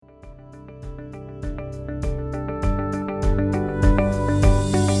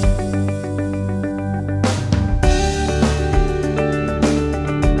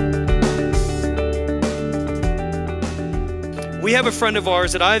we have a friend of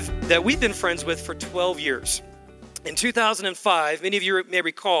ours that we've been friends with for 12 years. In 2005, many of you may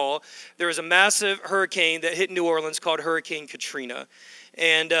recall, there was a massive hurricane that hit New Orleans called Hurricane Katrina.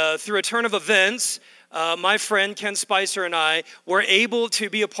 And through a turn of events, my friend Ken Spicer and I were able to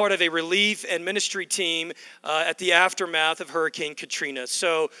be a part of a relief and ministry team at the aftermath of Hurricane Katrina.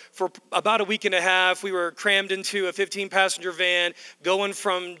 So for about a week and a half, we were crammed into a 15-passenger van, going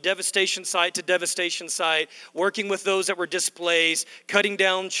from devastation site to devastation site, working with those that were displaced, cutting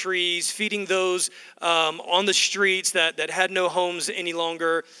down trees, feeding those on the streets that had no homes any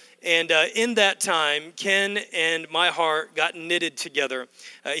longer. And in that time, Ken and my heart got knitted together.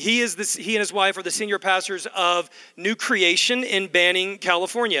 He and his wife are the senior pastors of New Creation in Banning,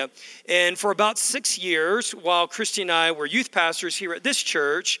 California. And for about 6 years, while Christy and I were youth pastors here at this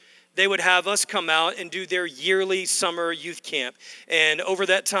church, they would have us come out and do their yearly summer youth camp. And over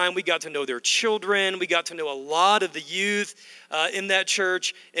that time, we got to know their children. We got to know a lot of the youth in that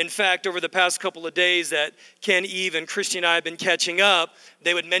church. In fact, over the past couple of days that Ken, Eve, and Christy and I have been catching up,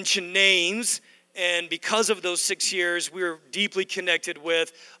 they would mention names. And because of those 6 years, we were deeply connected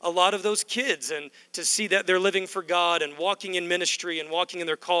with a lot of those kids. And to see that they're living for God and walking in ministry and walking in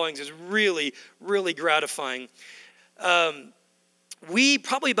their callings is really, really gratifying. We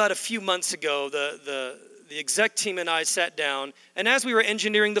probably about a few months ago, the exec team and I sat down, and as we were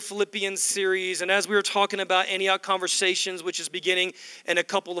engineering the Philippians series, and as we were talking about Antioch Conversations, which is beginning in a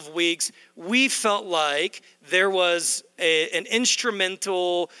couple of weeks, we felt like there was an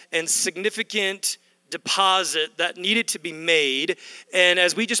instrumental and significant deposit that needed to be made. And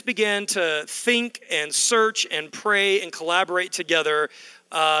as we just began to think and search and pray and collaborate together,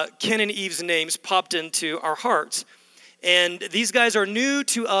 Ken and Eve's names popped into our hearts. And these guys are new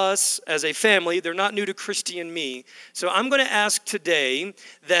to us as a family. They're not new to Christy and me. So I'm going to ask today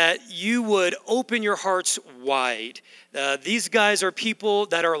that you would open your hearts wide. These guys are people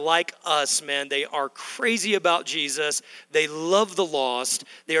that are like us, man. They are crazy about Jesus. They love the lost.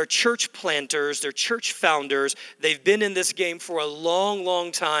 They are church planters. They're church founders. They've been in this game for a long,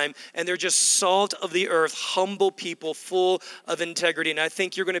 long time. And they're just salt of the earth, humble people, full of integrity. And I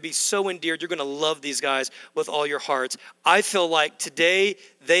think you're going to be so endeared. You're going to love these guys with all your hearts. I feel like today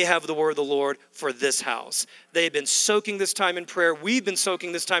they have the word of the Lord for this house. They've been soaking this time in prayer. We've been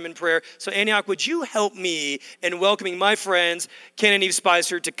soaking this time in prayer. So Antioch, would you help me in welcoming my friends, Ken and Eve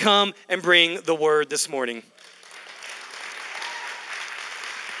Spicer, to come and bring the word this morning?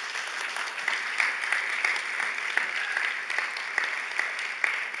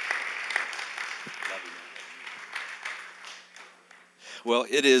 Well,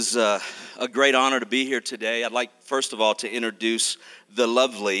 it is a great honor to be here today. I'd like, first of all, to introduce the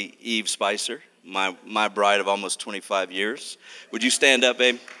lovely Eve Spicer, my bride of almost 25 years. Would you stand up,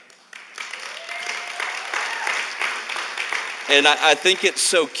 babe? And I think it's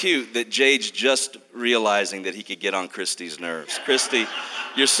so cute that Jade's just realizing that he could get on Christy's nerves. Christy,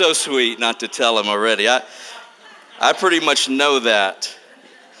 you're so sweet not to tell him already. I pretty much know that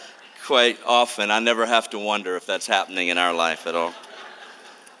quite often. I never have to wonder if that's happening in our life at all.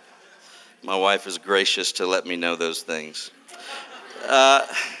 My wife is gracious to let me know those things.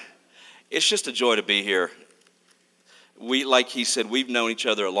 It's just a joy to be here. Like he said, we've known each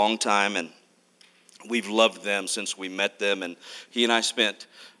other a long time, and we've loved them since we met them. And he and I spent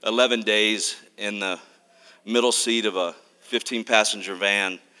 11 days in the middle seat of a 15-passenger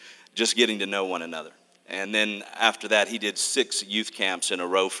van just getting to know one another. And then after that, he did 6 youth camps in a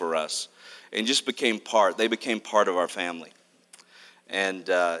row for us and just they became part of our family. And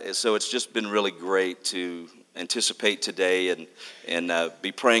so it's just been really great to anticipate today and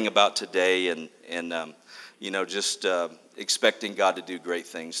be praying about today and just expecting God to do great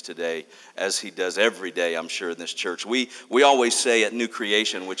things today as he does every day, I'm sure, in this church. We always say at New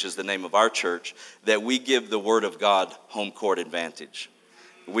Creation, which is the name of our church, that we give the Word of God home court advantage.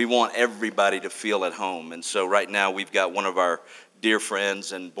 We want everybody to feel at home. And so right now we've got one of our dear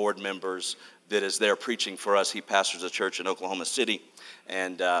friends and board members that is there preaching for us. He pastors a church in Oklahoma City.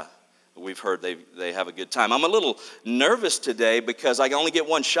 And we've heard they have a good time. I'm a little nervous today because I only get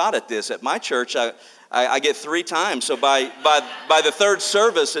one shot at this. At my church, I get 3 times. So by the third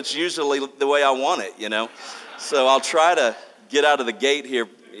service, it's usually the way I want it, you know. So I'll try to get out of the gate here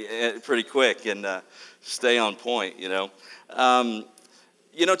pretty quick and stay on point, you know.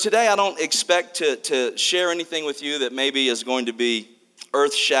 Today I don't expect to share anything with you that maybe is going to be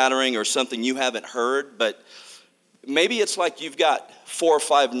earth-shattering or something you haven't heard, but maybe it's like you've got 4 or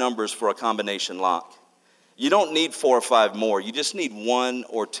 5 numbers for a combination lock. You don't need 4 or 5 more. You just need 1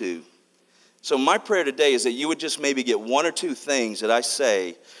 or 2. So my prayer today is that you would just maybe get 1 or 2 things that I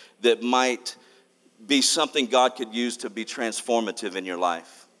say that might be something God could use to be transformative in your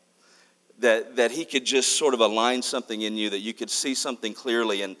life. That he could just sort of align something in you, that you could see something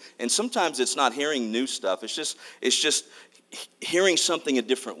clearly. And sometimes it's not hearing new stuff. It's just hearing something a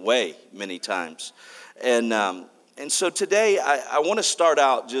different way many times. And so today I want to start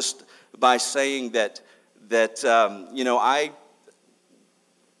out just by saying that I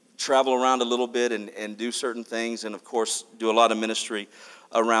travel around a little bit and do certain things, and of course do a lot of ministry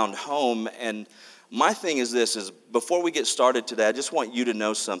around home. And my thing is this, is before we get started today, I just want you to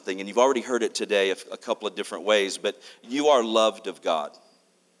know something, and you've already heard it today a couple of different ways, but you are loved of God.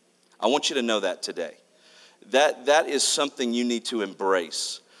 I want you to know that today. That is something you need to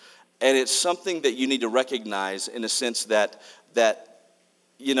embrace. And it's something that you need to recognize in a sense that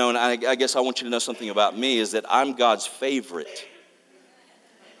and I guess I want you to know something about me, is that I'm God's favorite.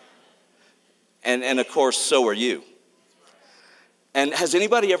 And of course, so are you. And has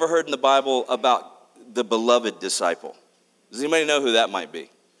anybody ever heard in the Bible about the beloved disciple? Does anybody know who that might be?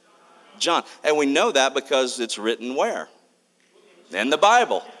 John. And we know that because it's written where? In the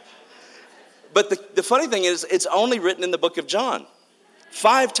Bible. But the funny thing is, it's only written in the book of John.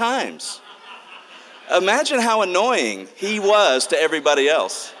 5 times. Imagine how annoying he was to everybody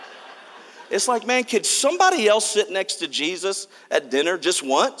else. It's like, man, could somebody else sit next to Jesus at dinner just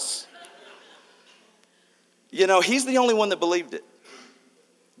once? He's the only one that believed it.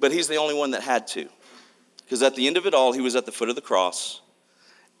 But he's the only one that had to. Because at the end of it all, he was at the foot of the cross.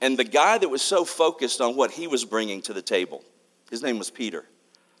 And the guy that was so focused on what he was bringing to the table, his name was Peter.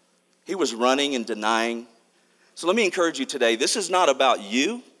 He was running and denying. So let me encourage you today. This is not about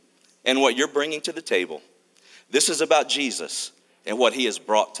you and what you're bringing to the table. This is about Jesus and what he has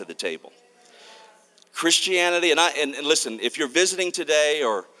brought to the table. Christianity, and listen, if you're visiting today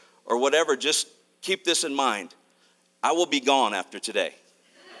or whatever, just keep this in mind. I will be gone after today.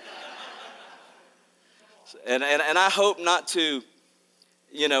 And I hope not to,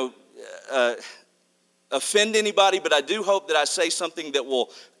 offend anybody, but I do hope that I say something that will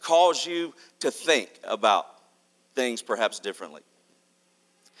cause you to think about things perhaps differently.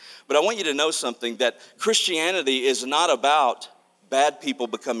 But I want you to know something, that Christianity is not about bad people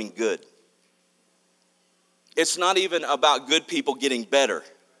becoming good. It's not even about good people getting better.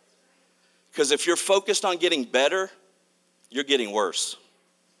 Because if you're focused on getting better, you're getting worse.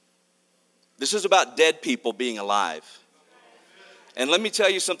 This is about dead people being alive. And let me tell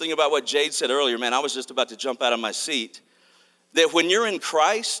you something about what Jade said earlier. Man, I was just about to jump out of my seat. That when you're in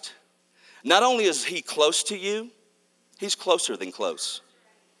Christ, not only is he close to you, he's closer than close.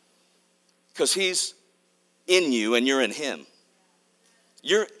 Because he's in you and you're in him.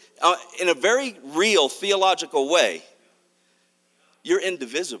 You're, in a very real theological way, you're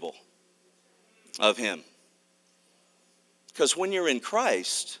indivisible of him. Because when you're in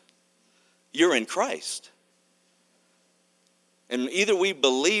Christ, you're in Christ. And either we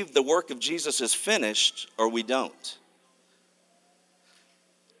believe the work of Jesus is finished or we don't.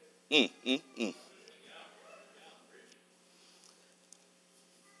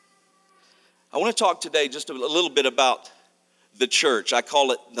 I want to talk today just a little bit about the church. I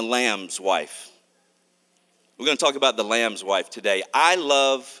call it the Lamb's wife. We're going to talk about the Lamb's wife today. I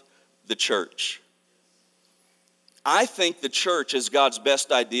love the church. I think the church is God's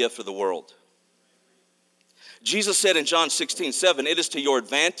best idea for the world. Jesus said in John 16:7, it is to your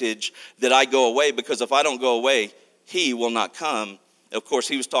advantage that I go away, because if I don't go away, he will not come. Of course,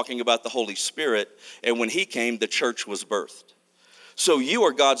 he was talking about the Holy Spirit, and when he came, the church was birthed. So you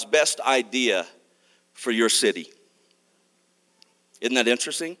are God's best idea for your city. Isn't that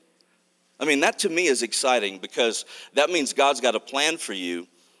interesting? I mean, that to me is exciting, because that means God's got a plan for you.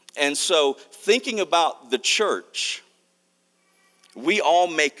 And so thinking about the church, we all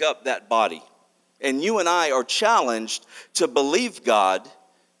make up that body. And you and I are challenged to believe God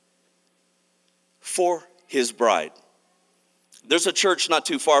for his bride. There's a church not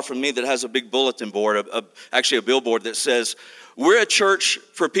too far from me that has a big bulletin board, actually a billboard that says, we're a church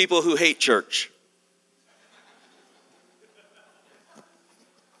for people who hate church.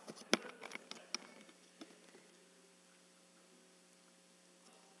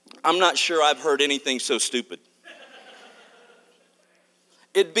 I'm not sure I've heard anything so stupid.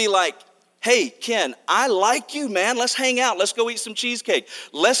 It'd be like, hey, Ken, I like you, man. Let's hang out. Let's go eat some cheesecake.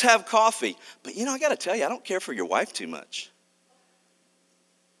 Let's have coffee. But, I got to tell you, I don't care for your wife too much.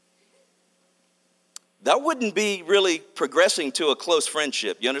 That wouldn't be really progressing to a close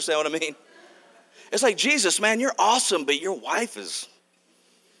friendship. You understand what I mean? It's like, Jesus, man, you're awesome, but your wife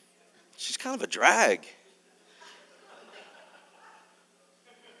she's kind of a drag.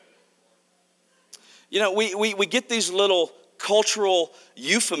 We get these little cultural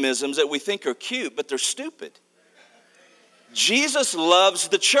euphemisms that we think are cute, but they're stupid. Jesus loves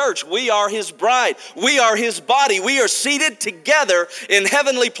the church. We are his bride. We are his body. We are seated together in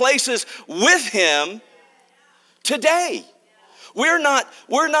heavenly places with him today. We're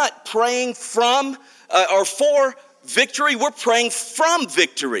not praying from or for victory. We're praying from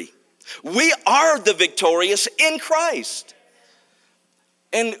victory. We are the victorious in Christ.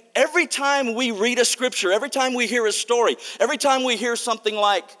 And every time we read a scripture, every time we hear a story, every time we hear something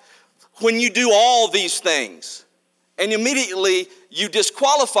like, when you do all these things, and immediately you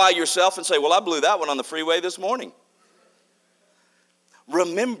disqualify yourself and say, well, I blew that one on the freeway this morning.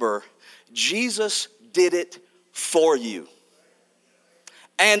 Remember, Jesus did it for you.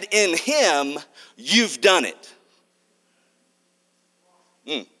 And in him, you've done it.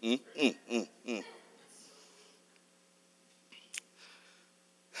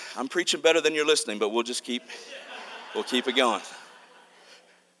 I'm preaching better than you're listening, but we'll keep it going.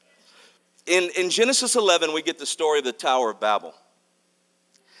 In Genesis 11, we get the story of the Tower of Babel.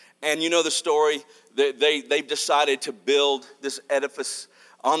 And you know the story. They've decided to build this edifice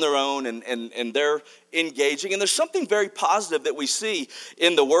on their own, and they're engaging. And there's something very positive that we see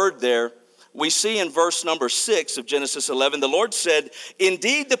in the word there. We see in verse number 6 of Genesis 11, the Lord said,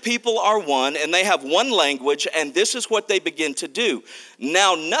 indeed the people are one, and they have one language, and this is what they begin to do.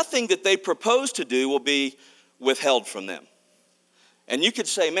 Now nothing that they propose to do will be withheld from them. And you could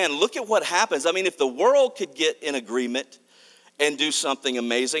say, man, look at what happens. I mean, if the world could get in agreement and do something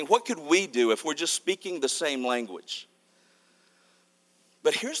amazing, what could we do if we're just speaking the same language?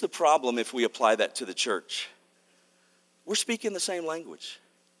 But here's the problem if we apply that to the church. We're speaking the same language.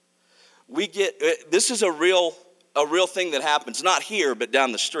 This is a real thing that happens, not here, but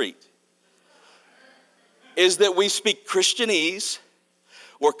down the street, is that we speak Christianese.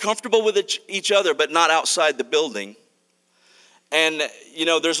 We're comfortable with each other, but not outside the building. And, you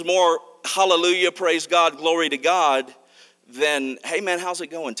know, there's more hallelujah, praise God, glory to God than, hey, man, how's it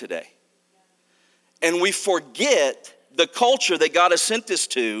going today? And we forget the culture that God has sent us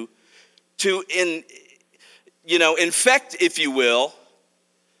to infect, if you will,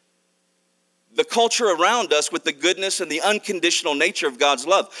 the culture around us with the goodness and the unconditional nature of God's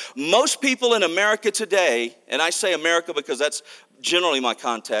love. Most people in America today, and I say America because that's generally my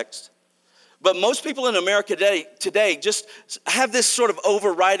context, but most people in America today just have this sort of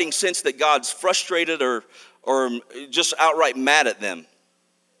overriding sense that God's frustrated or just outright mad at them.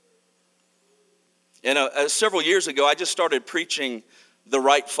 You know, several years ago, I just started preaching the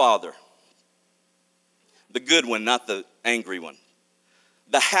right father. The good one, not the angry one.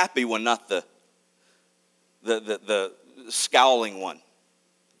 The happy one, not the scowling one.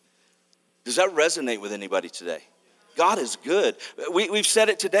 Does that resonate with anybody today? God is good. We've said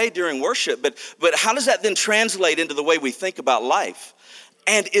it today during worship, but how does that then translate into the way we think about life?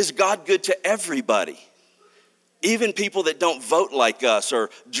 And is God good to everybody? Even people that don't vote like us or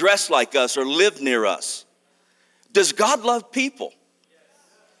dress like us or live near us. Does God love people?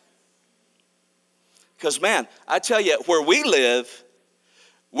 Because, man, I tell you, where we live,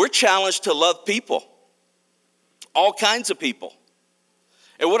 we're challenged to love people. All kinds of people.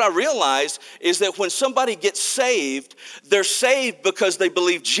 And what I realized is that when somebody gets saved, they're saved because they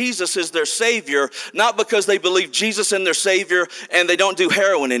believe Jesus is their Savior, not because they believe Jesus in their Savior and they don't do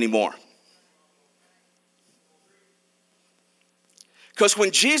heroin anymore. Because when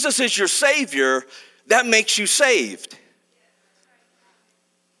Jesus is your Savior, that makes you saved.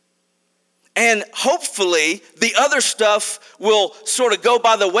 And hopefully the other stuff will sort of go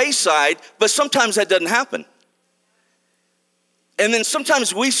by the wayside, but sometimes that doesn't happen. And then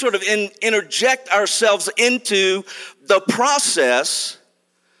sometimes we sort of interject ourselves into the process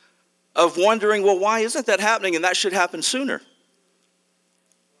of wondering, well, why isn't that happening? And that should happen sooner.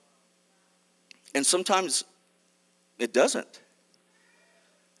 And sometimes it doesn't.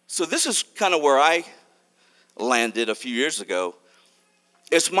 So this is kind of where I landed a few years ago.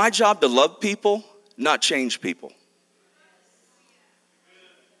 It's my job to love people, not change people.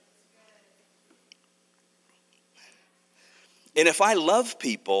 And if I love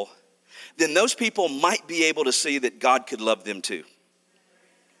people, then those people might be able to see that God could love them too.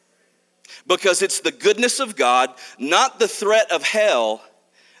 Because it's the goodness of God, not the threat of hell,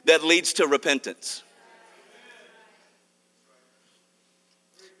 that leads to repentance.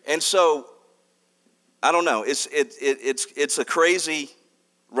 And so, I don't know, it's a crazy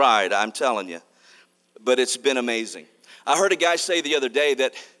ride, I'm telling you. But it's been amazing. I heard a guy say the other day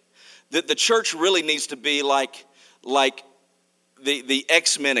that the church really needs to be like the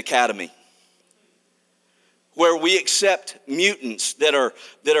X-Men Academy, where we accept mutants that are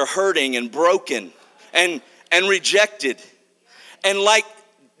hurting and broken and rejected And like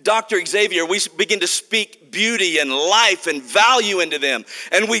Dr. Xavier, we begin to speak beauty and life and value into them.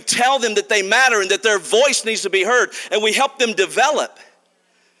 And we tell them that they matter and that their voice needs to be heard. And we help them develop.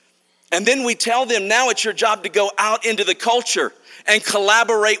 And then we tell them, now it's your job to go out into the culture and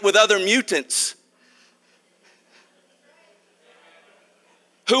collaborate with other mutants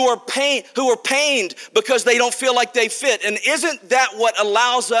who are pained because they don't feel like they fit. And isn't that what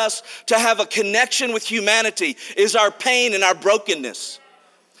allows us to have a connection with humanity, is our pain and our brokenness?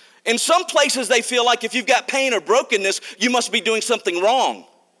 In some places they feel like if you've got pain or brokenness, you must be doing something wrong.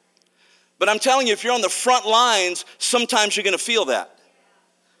 But I'm telling you, if you're on the front lines, sometimes you're going to feel that.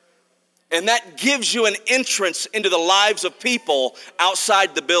 And that gives you an entrance into the lives of people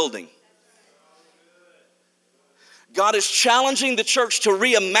outside the building. God is challenging the church to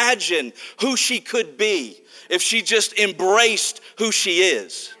reimagine who she could be if she just embraced who she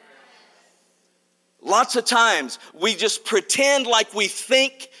is. Lots of times we just pretend like we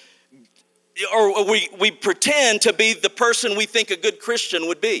think, or we pretend to be the person we think a good Christian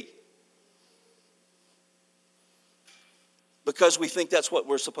would be. Because we think that's what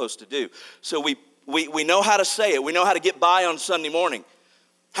we're supposed to do. So we know how to say it. We know how to get by on Sunday morning.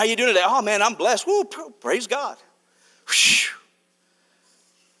 How you doing today? Oh man, I'm blessed. Woo, praise God.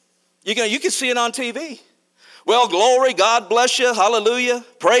 You can see it on TV. Well, glory, God bless you, hallelujah,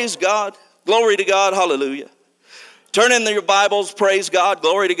 praise God, glory to God, hallelujah. Turn in your Bibles, praise God,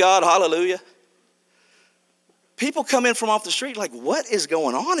 glory to God, hallelujah. People come in from off the street like, what is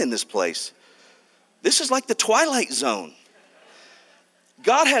going on in this place? This is like the Twilight Zone.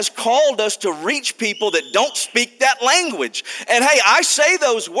 God has called us to reach people that don't speak that language. And hey, I say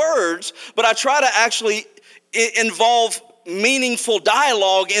those words, but I try to actually involve meaningful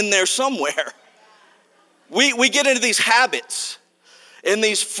dialogue in there somewhere. We get into these habits and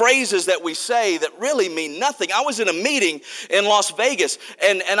these phrases that we say that really mean nothing. I was in a meeting in Las Vegas,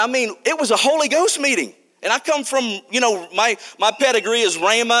 and I mean, it was a Holy Ghost meeting. And I come from, my pedigree is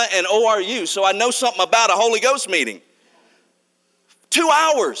Rhema and ORU, so I know something about a Holy Ghost meeting. 2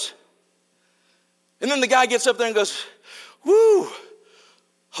 hours. And then the guy gets up there and goes, woo,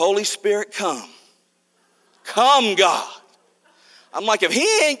 Holy Spirit, come. Come, God. I'm like, if he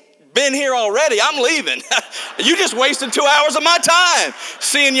ain't been here already, I'm leaving. You just wasted 2 hours of my time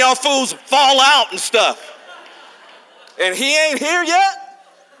seeing y'all fools fall out and stuff. And he ain't here yet?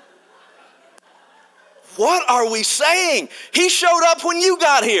 What are we saying? He showed up when you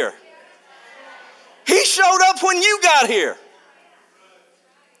got here. He showed up when you got here.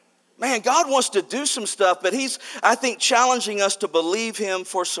 Man, God wants to do some stuff, but he's, I think, challenging us to believe him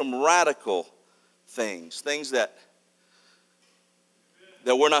for some radical things that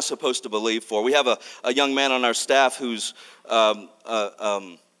we're not supposed to believe for. We have a young man on our staff who's,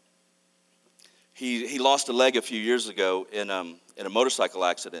 he lost a leg a few years ago in a motorcycle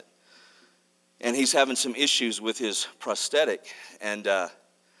accident. And he's having some issues with his prosthetic. And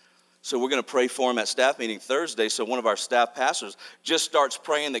so we're going to pray for him at staff meeting Thursday. So one of our staff pastors just starts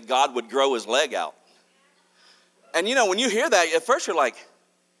praying that God would grow his leg out. And when you hear that, at first you're like,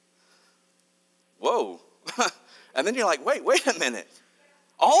 whoa. And then you're like, wait a minute.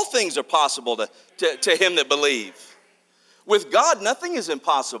 All things are possible to him that believe. With God, nothing is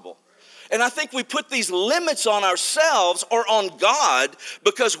impossible. And I think we put these limits on ourselves or on God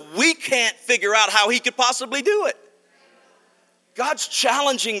because we can't figure out how he could possibly do it. God's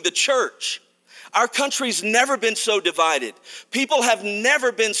challenging the church. Our country's never been so divided. People have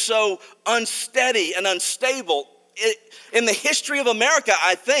never been so unsteady and unstable. In the history of America,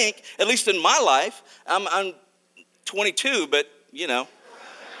 I think, at least in my life, I'm 22, but you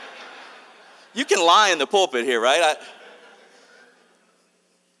can lie in the pulpit here, right?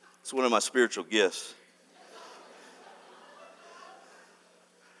 It's one of my spiritual gifts.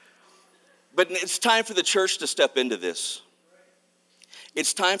 But it's time for the church to step into this.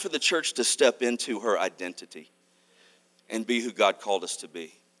 It's time for the church to step into her identity and be who God called us to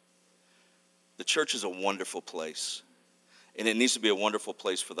be. The church is a wonderful place, and it needs to be a wonderful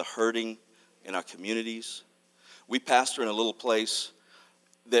place for the hurting in our communities. We pastor in a little place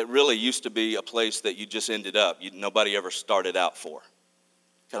that really used to be a place that you just ended up. Nobody ever started out for.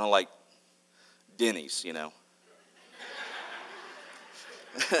 Kind of like Denny's,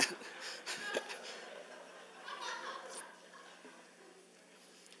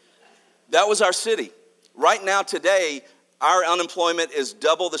 That was our city. Right now, today, our unemployment is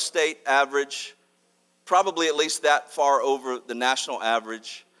double the state average, probably at least that far over the national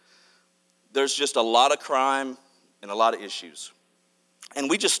average. There's just a lot of crime and a lot of issues. And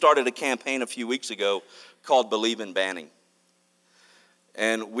we just started a campaign a few weeks ago called Believe in Banning.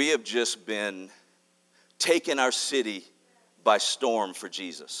 And we have just been taking our city by storm for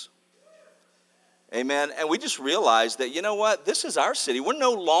Jesus. Amen. And we just realized that, you know what? This is our city. We're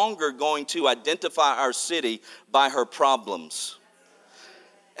no longer going to identify our city by her problems.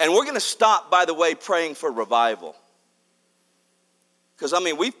 And we're going to stop, by the way, praying for revival. Because,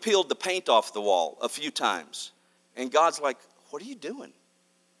 we've peeled the paint off the wall a few times. And God's like, what are you doing?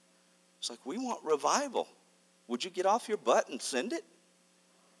 It's like, we want revival. Would you get off your butt and send it?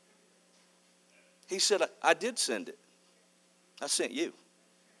 He said, I did send it. I sent you.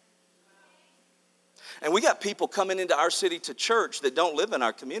 And we got people coming into our city to church that don't live in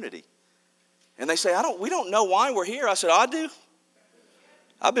our community. And they say, we don't know why we're here. I said, I do.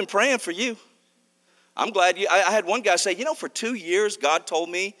 I've been praying for you. I'm glad you. I had one guy say, for 2 years, God told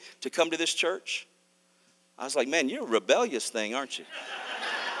me to come to this church. I was like, man, you're a rebellious thing, aren't you?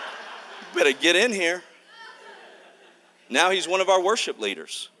 You better get in here. Now he's one of our worship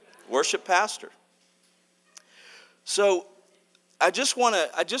leaders, worship pastor. So I just want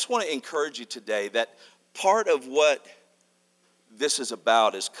to encourage you today that part of what this is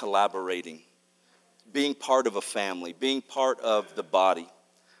about is collaborating, being part of a family, being part of the body,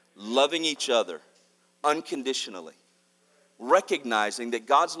 loving each other unconditionally, recognizing that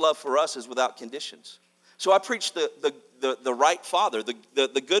God's love for us is without conditions. So I preach the right father,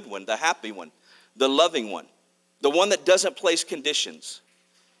 the good one, the happy one, the loving one, the one that doesn't place conditions.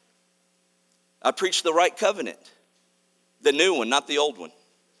 I preach the right covenant, the new one, not the old one.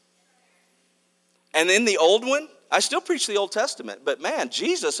 And in the old one, I still preach the Old Testament, but man,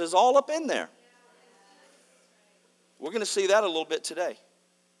 Jesus is all up in there. We're going to see that a little bit today.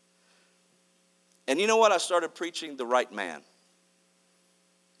 And you know what? I started preaching the right man.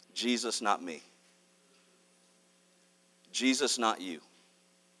 Jesus, not me. Jesus, not you.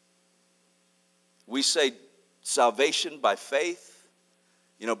 We say salvation by faith,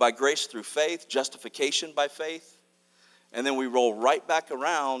 by grace through faith, justification by faith. And then we roll right back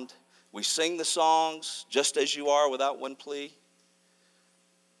around. We sing the songs, just as you are, without one plea.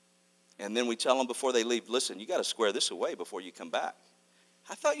 And then we tell them before they leave, listen, you got to square this away before you come back.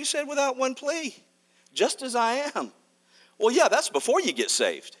 I thought you said without one plea, just as I am. Well, yeah, that's before you get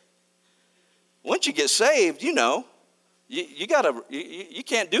saved. Once you get saved, you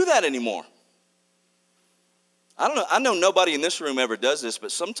can't do that anymore. I don't know. I know nobody in this room ever does this,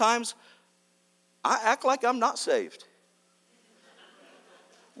 but sometimes I act like I'm not saved.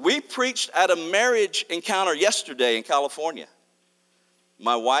 We preached at a marriage encounter yesterday in California.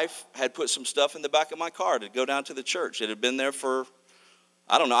 My wife had put some stuff in the back of my car to go down to the church. It had been there for,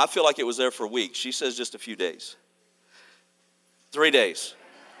 I don't know, I feel like it was there for weeks. She says just a few days. 3 days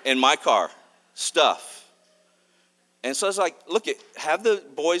in my car, stuff. And so I was like, look, have the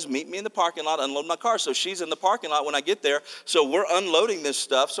boys meet me in the parking lot, unload my car. So she's in the parking lot when I get there. So we're unloading this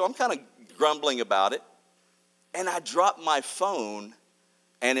stuff. So I'm kind of grumbling about it. And I drop my phone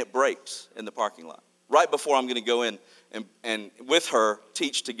and it breaks in the parking lot. Right before I'm going to go in and with her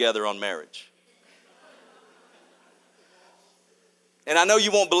teach together on marriage. And I know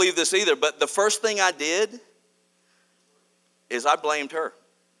you won't believe this either, but the first thing I did is I blamed her.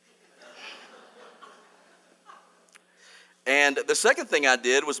 And the second thing I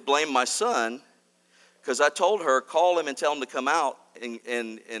did was blame my son, because I told her, call him and tell him to come out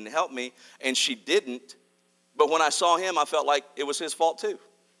and help me, and she didn't. But when I saw him, I felt like it was his fault too.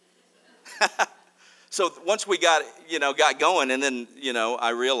 So once we got going, and then, I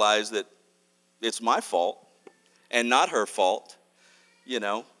realized that it's my fault and not her fault,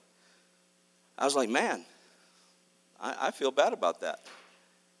 I was like, man, I feel bad about that.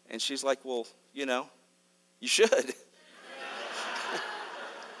 And she's like, well, you should.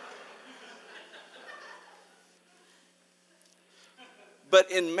 But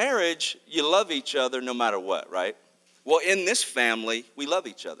in marriage, you love each other no matter what, right? Well, in this family, we love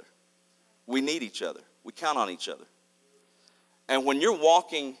each other. We need each other. We count on each other. And when you're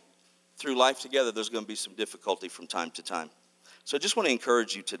walking through life together, there's going to be some difficulty from time to time. So I just want to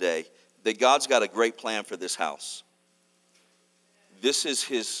encourage you today that God's got a great plan for this house. This is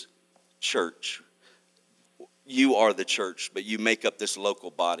his church. You are the church, but you make up this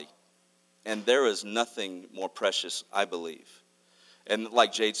local body. And there is nothing more precious, I believe. And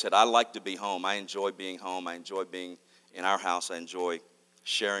like Jade said, I like to be home. I enjoy being home. I enjoy being in our house. I enjoy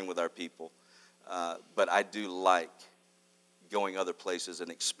sharing with our people. But I do like going other places and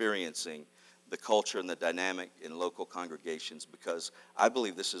experiencing the culture and the dynamic in local congregations, because I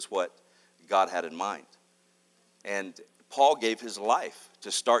believe this is what God had in mind. And Paul gave his life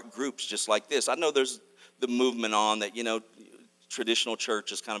to start groups just like this. I know there's the movement on that, traditional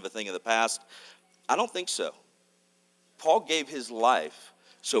church is kind of a thing of the past. I don't think so. Paul gave his life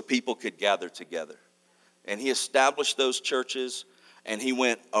so people could gather together. and he established those churches, and he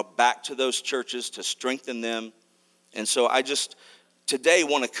went back to those churches to strengthen them. And so I just today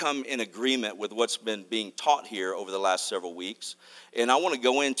want to come in agreement with what's been being taught here over the last several weeks. And I want to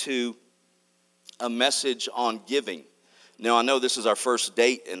go into a message on giving. Now, I know this is our first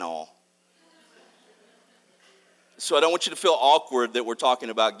date and all. So I don't want you to feel awkward that we're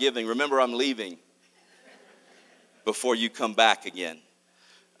talking about giving. Remember, I'm leaving before you come back again.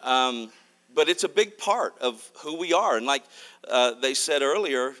 But it's a big part of who we are. And like they said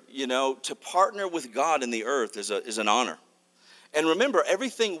earlier, you know, to partner with God in the earth is an honor. And remember,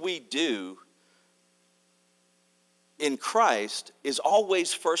 everything we do in Christ is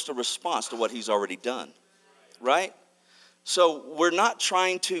always first a response to what he's already done, right? So we're not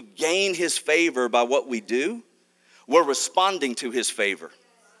trying to gain his favor by what we do. We're responding to his favor.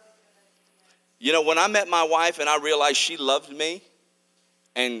 You know, when I met my wife and I realized she loved me,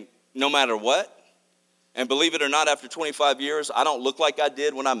 and no matter what, and believe it or not, after 25 years, I don't look like I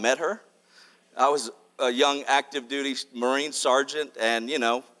did when I met her. I was a young active duty Marine sergeant, and you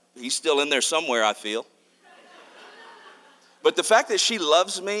know, he's still in there somewhere, I feel. But the fact that she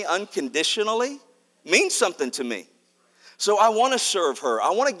loves me unconditionally means something to me. So I want to serve her. I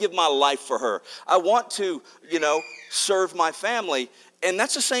want to give my life for her. I want to, you know, serve my family. And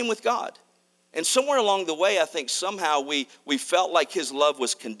that's the same with God. And somewhere along the way, I think somehow we felt like his love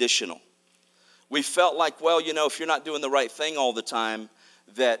was conditional. We felt like, well, you know, if you're not doing the right thing all the time,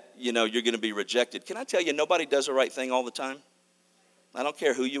 that, you know, you're going to be rejected. Can I tell you, nobody does the right thing all the time? I don't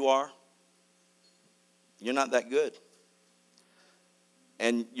care who you are. You're not that good.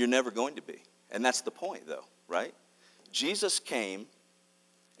 And you're never going to be. And that's the point, though, right? Jesus came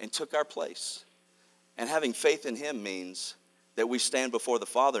and took our place. And having faith in him means that we stand before the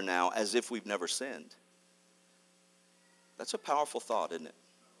Father now as if we've never sinned. That's a powerful thought, isn't it?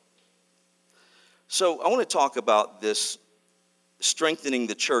 So I want to talk about this strengthening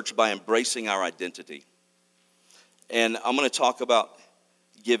the church by embracing our identity. And I'm going to talk about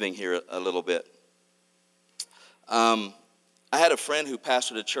giving here a little bit. I had a friend who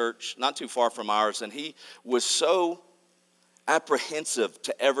pastored a church not too far from ours, and he was so apprehensive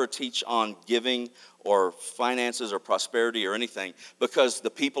to ever teach on giving or finances or prosperity or anything because the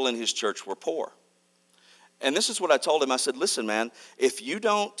people in his church were poor. And this is what I told him. I said, listen, man, if you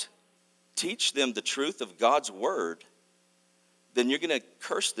don't teach them the truth of God's word, then you're going to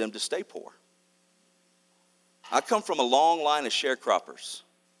curse them to stay poor. I come from a long line of sharecroppers.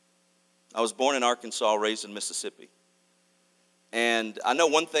 I was born in Arkansas, raised in Mississippi. And I know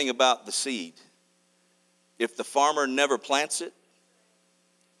one thing about the seed. If the farmer never plants it,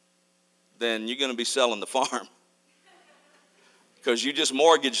 then you're going to be selling the farm because you just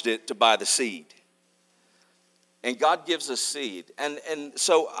mortgaged it to buy the seed. And God gives us seed. And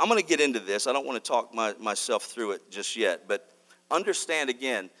so I'm going to get into this. I don't want to talk myself through it just yet. But understand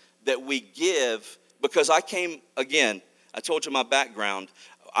again that we give because I told you my background.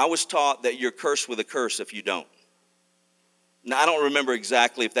 I was taught that you're cursed with a curse if you don't. Now, I don't remember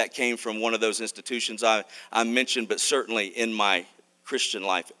exactly if that came from one of those institutions I mentioned, but certainly in my Christian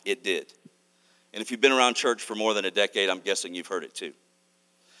life, it did. And if you've been around church for more than a decade, I'm guessing you've heard it too.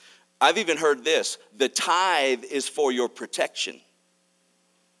 I've even heard this: the tithe is for your protection,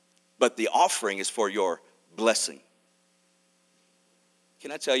 but the offering is for your blessing.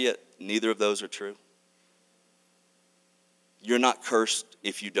 Can I tell you, neither of those are true? You're not cursed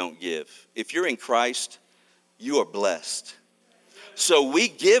if you don't give. If you're in Christ, you are blessed. So we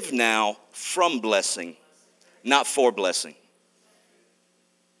give now from blessing, not for blessing.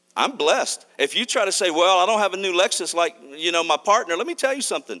 I'm blessed. If you try to say, well, I don't have a new Lexus like, you know, my partner, let me tell you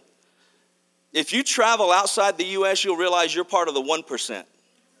something. If you travel outside the U.S., you'll realize you're part of the 1%.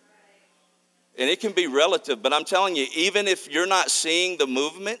 And it can be relative, but I'm telling you, even if you're not seeing the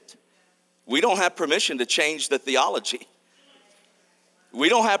movement, we don't have permission to change the theology. We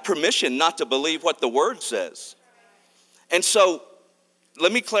don't have permission not to believe what the Word says. And so,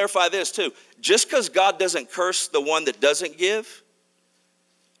 let me clarify this too. Just because God doesn't curse the one that doesn't give,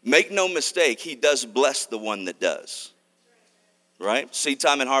 make no mistake, he does bless the one that does. Right? Seed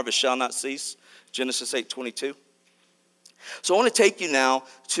time and harvest shall not cease. Genesis 8:22. So I want to take you now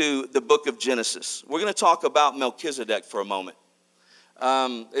to the book of Genesis. We're going to talk about Melchizedek for a moment.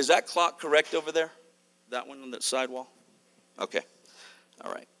 Is that clock correct over there? That one on that sidewall? Okay.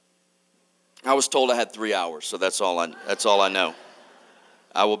 All right. I was told I had 3 hours, so that's all I know.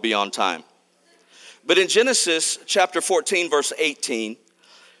 I will be on time. But in Genesis chapter 14, verse 18,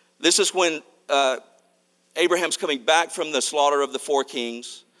 this is when Abraham's coming back from the slaughter of the 4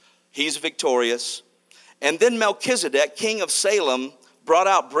 kings. He's victorious. And then Melchizedek, king of Salem, brought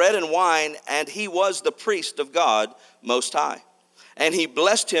out bread and wine, and he was the priest of God Most High. And he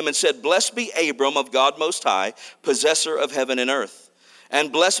blessed him and said, Blessed be Abram of God Most High, possessor of heaven and earth. And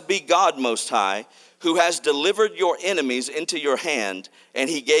blessed be God Most High, who has delivered your enemies into your hand, and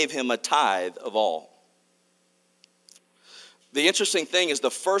he gave him a tithe of all. The interesting thing is the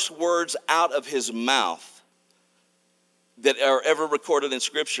first words out of his mouth that are ever recorded in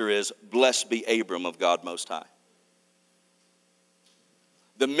Scripture is, Blessed be Abram of God Most High.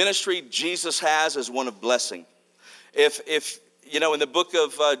 The ministry Jesus has is one of blessing. If you know, in the book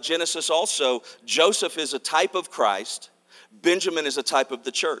of Genesis also, Joseph is a type of Christ. Benjamin is a type of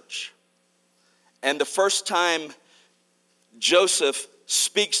the church. And the first time Joseph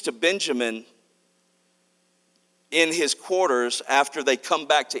speaks to Benjamin in his quarters after they come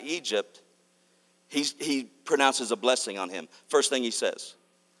back to Egypt, he pronounces a blessing on him. First thing he says.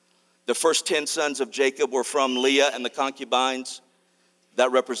 The first 10 sons of Jacob were from Leah and the concubines.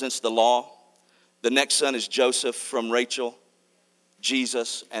 That represents the law. The next son is Joseph from Rachel,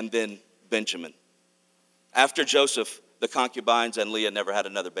 Jesus, and then Benjamin. After Joseph, the concubines and Leah never had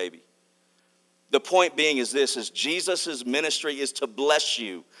another baby. The point being is this, is Jesus' ministry is to bless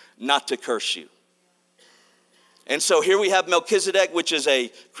you, not to curse you. And so here we have Melchizedek, which is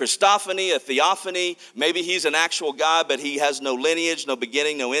a Christophany, a theophany. Maybe he's an actual God, but he has no lineage, no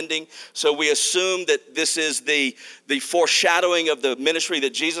beginning, no ending. So we assume that this is the foreshadowing of the ministry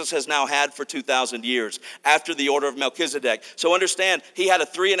that Jesus has now had for 2,000 years after the order of Melchizedek. So understand, he had a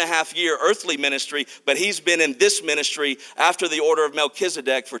 3.5-year earthly ministry, but he's been in this ministry after the order of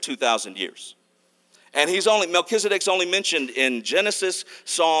Melchizedek for 2,000 years. And Melchizedek's only mentioned in Genesis,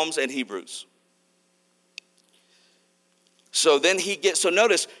 Psalms, and Hebrews. So then so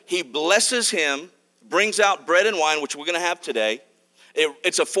notice, he blesses him, brings out bread and wine, which we're going to have today.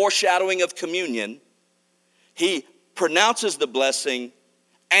 It's a foreshadowing of communion. He pronounces the blessing,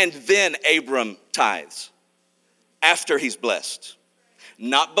 and then Abram tithes after he's blessed,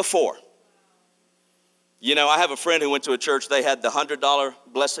 not before. You know, I have a friend who went to a church, they had the $100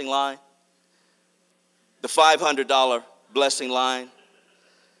 blessing line, the $500 blessing line.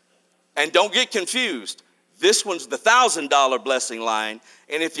 And don't get confused. This one's the $1,000 blessing line,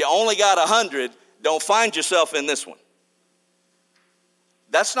 and if you only got 100, don't find yourself in this one.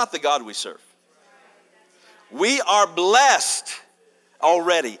 That's not the God we serve. We are blessed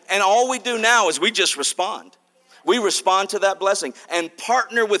already, and all we do now is we just respond. We respond to that blessing and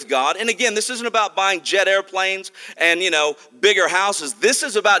partner with God. And again, this isn't about buying jet airplanes and, bigger houses. This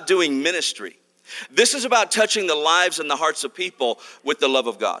is about doing ministry. This is about touching the lives and the hearts of people with the love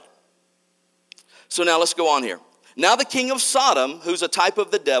of God. So now let's go on here. Now the king of Sodom, who's a type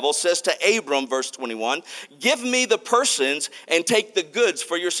of the devil, says to Abram, verse 21, give me the persons and take the goods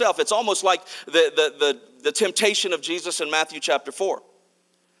for yourself. It's almost like the temptation of Jesus in Matthew chapter 4.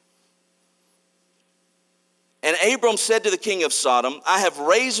 And Abram said to the king of Sodom, I have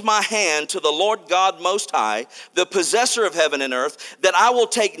raised my hand to the Lord God Most High, the possessor of heaven and earth, that I will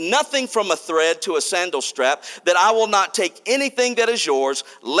take nothing from a thread to a sandal strap, that I will not take anything that is yours,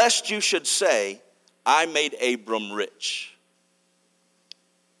 lest you should say, I made Abram rich.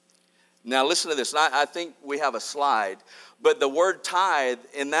 Now listen to this. And I think we have a slide, but the word tithe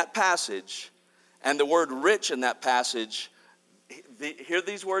in that passage and the word rich in that passage, here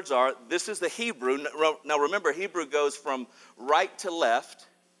these words are. This is the Hebrew. Now remember, Hebrew goes from right to left,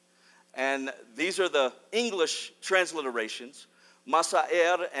 and these are the English transliterations,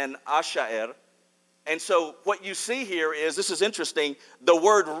 Masaer and Ashaer. And so what you see here is, this is interesting, the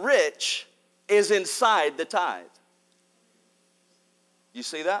word rich is inside the tithe. You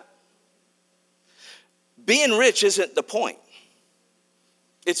see that? Being rich isn't the point.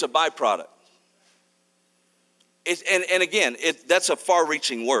 It's a byproduct. And again, that's a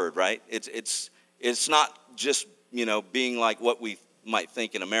far-reaching word, right? It's not just, being like what we might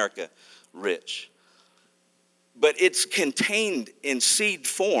think in America, rich. But it's contained in seed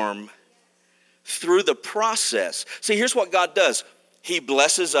form through the process. See, here's what God does. He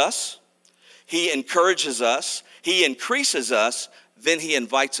blesses us. He encourages us. He increases us. Then he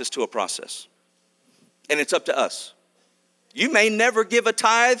invites us to a process. And it's up to us. You may never give a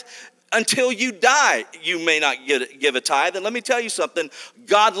tithe. Until you die, you may not give a tithe. And let me tell you something.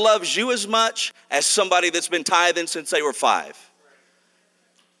 God loves you as much as somebody that's been tithing since they were 5.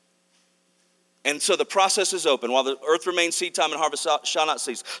 And so the process is open. While the earth remains, seed time and harvest shall not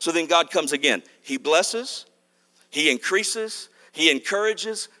cease. So then God comes again. He blesses, he increases, he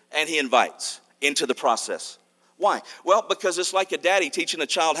encourages, and he invites into the process. Why? Well, because it's like a daddy teaching a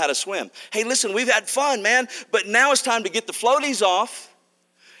child how to swim. Hey, listen, we've had fun, man, but now it's time to get the floaties off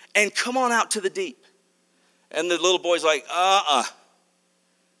and come on out to the deep. And the little boy's like,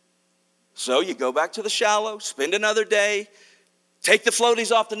 So you go back to the shallow, spend another day, take the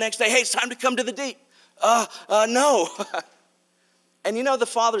floaties off the next day. Hey, it's time to come to the deep. No. And you know the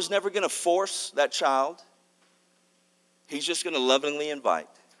father's never going to force that child. He's just going to lovingly invite.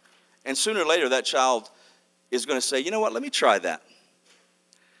 And sooner or later, that child is going to say, you know what, let me try that.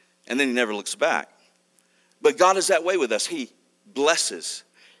 And then he never looks back. But God is that way with us. He blesses,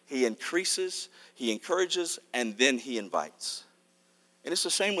 he increases, he encourages, and then he invites. And it's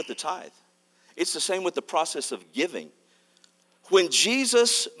the same with the tithe. It's the same with the process of giving. When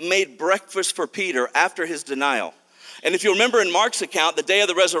Jesus made breakfast for Peter after his denial, and if you remember in Mark's account, the day of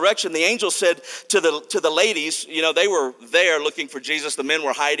the resurrection, the angel said to the ladies, you know, they were there looking for Jesus. The men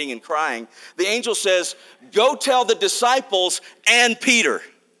were hiding and crying. The angel says, go tell the disciples and Peter.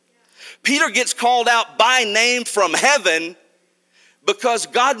 Peter gets called out by name from heaven because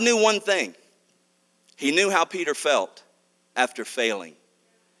God knew one thing. He knew how Peter felt after failing.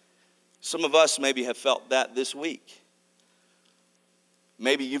 Some of us maybe have felt that this week.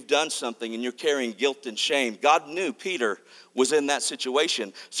 Maybe you've done something and you're carrying guilt and shame. God knew Peter was in that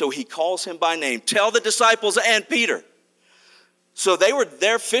situation, so he calls him by name. Tell the disciples and Peter. So they were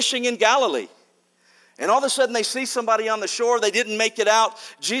there fishing in Galilee. And all of a sudden they see somebody on the shore. They didn't make it out.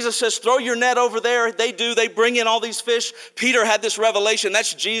 Jesus says, throw your net over there. They do. They bring in all these fish. Peter had this revelation.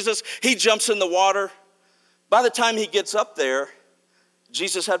 That's Jesus. He jumps in the water. By the time he gets up there,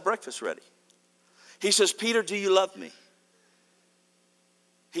 Jesus had breakfast ready. He says, Peter, do you love me?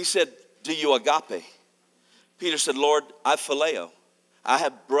 He said, do you agape? Peter said, Lord, I phileo. I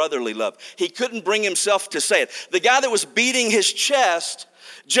have brotherly love. He couldn't bring himself to say it. The guy that was beating his chest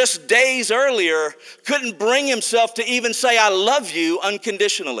just days earlier couldn't bring himself to even say, I love you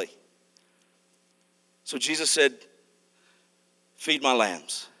unconditionally. So Jesus said, feed my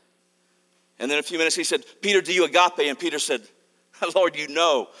lambs. And then a few minutes he said, Peter, do you agape? And Peter said, Lord, you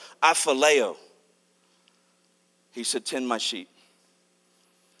know, I phileo. He said, tend my sheep.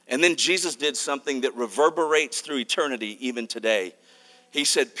 And then Jesus did something that reverberates through eternity even today. He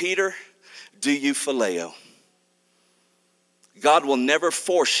said, Peter, do you phileo? God will never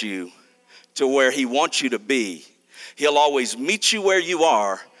force you to where he wants you to be. He'll always meet you where you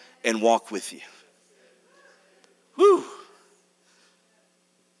are and walk with you. Whew.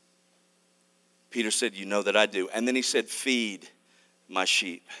 Peter said, you know that I do. And then he said, feed my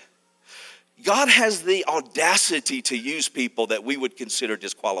sheep. God has the audacity to use people that we would consider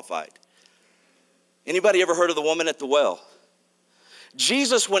disqualified. Anybody ever heard of the woman at the well?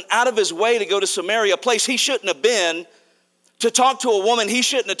 Jesus went out of his way to go to Samaria, a place he shouldn't have been, to talk to a woman he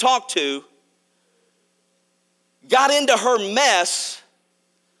shouldn't have talked to, got into her mess,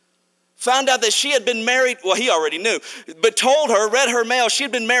 found out that she had been married, well, he already knew, but told her, read her mail, she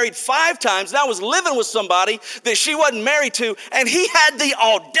had been married 5 times, now was living with somebody that she wasn't married to, and he had the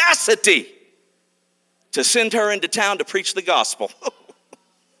audacity to send her into town to preach the gospel.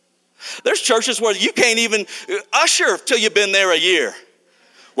 There's churches where you can't even usher till you've been there a year.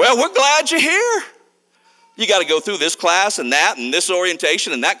 Well, we're glad you're here. You got to go through this class and that and this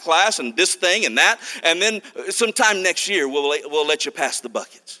orientation and that class and this thing and that. And then sometime next year, we'll let you pass the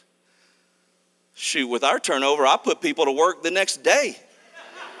buckets. Shoot, with our turnover, I put people to work the next day.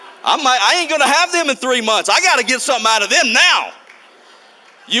 I ain't going to have them in 3 months. I got to get something out of them now.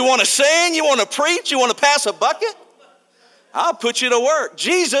 You want to sing? You want to preach? You want to pass a bucket? I'll put you to work.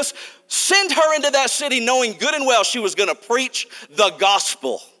 Jesus sent her into that city knowing good and well she was going to preach the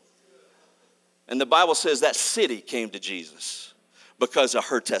gospel. And the Bible says that city came to Jesus because of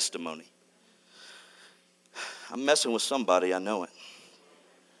her testimony. I'm messing with somebody, I know it.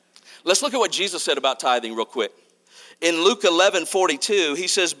 Let's look at what Jesus said about tithing real quick. In Luke 11:42, he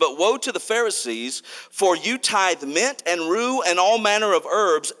says, but woe to the Pharisees, for you tithe mint and rue and all manner of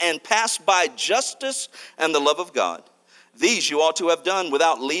herbs, and pass by justice and the love of God. These you ought to have done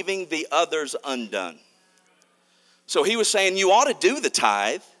without leaving the others undone. So he was saying you ought to do the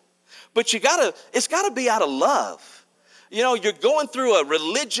tithe, but it's got to be out of love. You know, you're going through a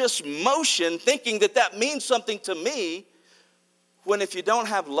religious motion thinking that means something to me, when if you don't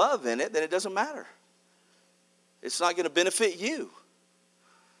have love in it, then it doesn't matter. It's not going to benefit you.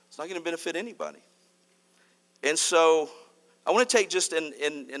 It's not going to benefit anybody. And so I want to take just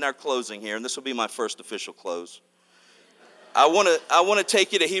in our closing here, and this will be my first official close. I want to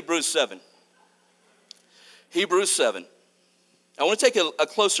take you to Hebrews 7. Hebrews 7. I want to take a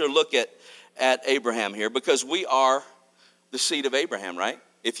closer look at Abraham here, because we are the seed of Abraham, right?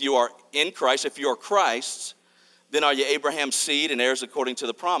 If you are in Christ, if you are Christ's, then are you Abraham's seed and heirs according to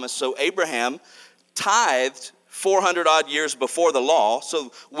the promise? So Abraham tithed 400 odd years before the law.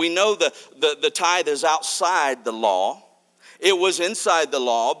 So we know the tithe is outside the law. It was inside the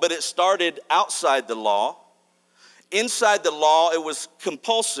law, but it started outside the law. Inside the law, it was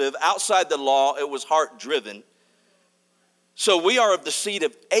compulsive. Outside the law, it was heart-driven. So we are of the seed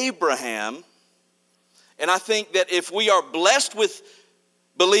of Abraham. And I think that if we are blessed with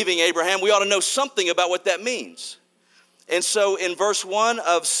believing Abraham, we ought to know something about what that means. And so in verse 1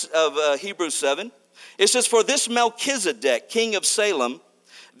 of Hebrews 7, it says, "For this Melchizedek, king of Salem,"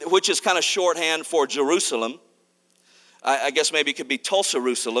 which is kind of shorthand for Jerusalem. I guess maybe it could be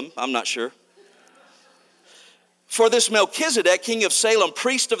Tulsa-Jerusalem. I'm not sure. "For this Melchizedek, king of Salem,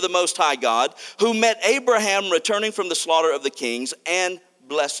 priest of the Most High God, who met Abraham returning from the slaughter of the kings and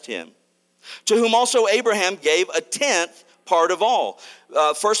blessed him, to whom also Abraham gave a tenth part of all."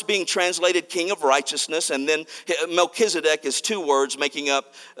 First being translated king of righteousness, and then Melchizedek is two words making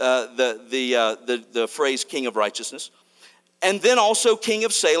up the phrase king of righteousness. And then also king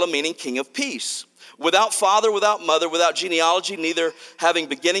of Salem, meaning king of peace. "Without father, without mother, without genealogy, neither having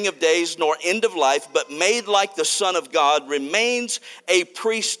beginning of days nor end of life, but made like the Son of God, remains a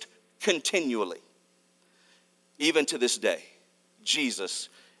priest continually." Even to this day, Jesus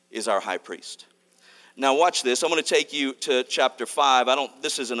is our high priest. Now watch this. I'm going to take you to chapter 5.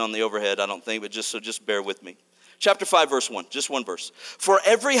 This isn't on the overhead, I don't think, but just bear with me. Chapter 5, verse 1, just one verse. "For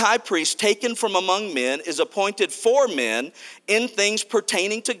every high priest taken from among men is appointed for men in things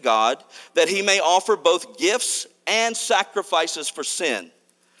pertaining to God, that he may offer both gifts and sacrifices for sin."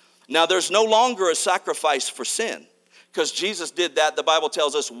 Now there's no longer a sacrifice for sin, because Jesus did that, the Bible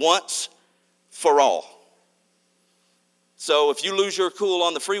tells us, once for all. So if you lose your cool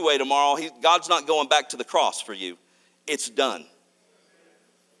on the freeway tomorrow, God's not going back to the cross for you. It's done.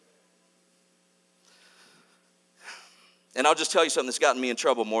 And I'll just tell you something that's gotten me in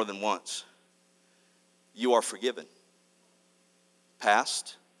trouble more than once. You are forgiven.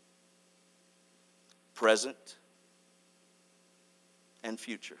 Past, present, and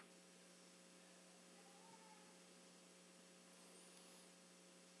future.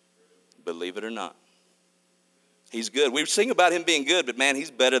 Believe it or not. He's good. We sing about him being good, but man,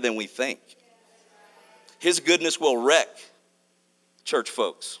 he's better than we think. His goodness will wreck church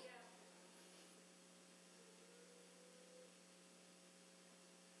folks.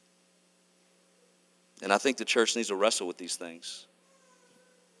 And I think the church needs to wrestle with these things.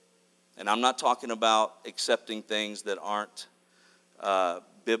 And I'm not talking about accepting things that aren't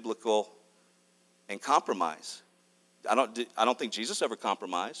biblical and compromise. I don't think Jesus ever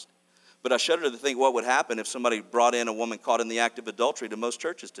compromised. But I shudder to think what would happen if somebody brought in a woman caught in the act of adultery to most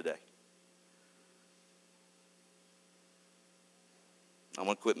churches today. I'm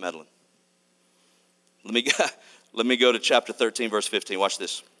going to quit meddling. Let me go to chapter 13, verse 15. Watch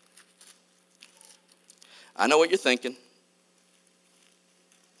this. I know what you're thinking.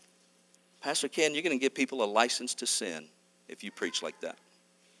 Pastor Ken, you're going to give people a license to sin if you preach like that.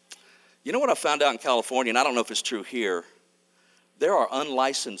 You know what I found out in California, and I don't know if it's true here, there are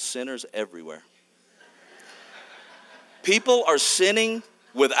unlicensed sinners everywhere. People are sinning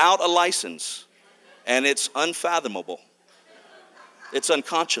without a license, and it's unfathomable. It's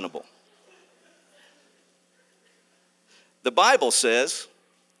unconscionable. The Bible says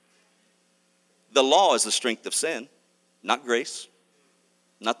the law is the strength of sin, not grace,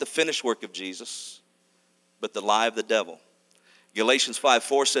 not the finished work of Jesus, but the lie of the devil. Galatians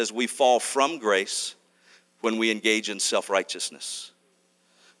 5:4 says we fall from grace when we engage in self-righteousness.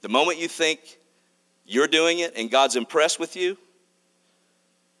 The moment you think you're doing it and God's impressed with you,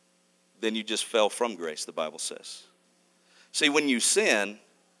 then you just fell from grace, the Bible says. See, when you sin,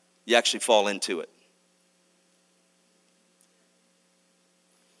 you actually fall into it.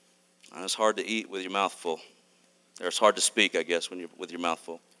 And it's hard to eat with your mouth full. Or it's hard to speak, I guess, when you're with your mouth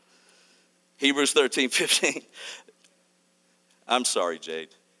full. Hebrews 13:15. I'm sorry, Jade.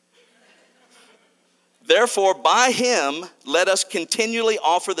 "Therefore, by him, let us continually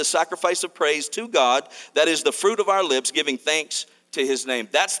offer the sacrifice of praise to God, that is the fruit of our lips, giving thanks to his name."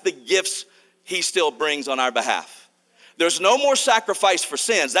 That's the gifts he still brings on our behalf. There's no more sacrifice for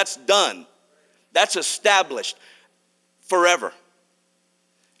sins. That's done. That's established forever.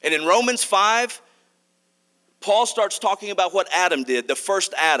 And in Romans 5, Paul starts talking about what Adam did, the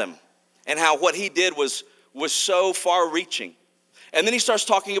first Adam, and how what he did was so far-reaching. And then he starts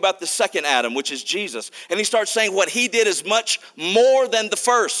talking about the second Adam, which is Jesus. And he starts saying what he did is much more than the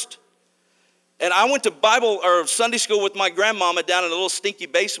first. And I went to Bible or Sunday school with my grandmama down in a little stinky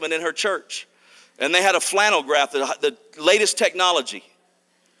basement in her church. And they had a flannel graph, the latest technology.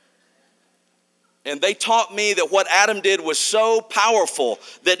 And they taught me that what Adam did was so powerful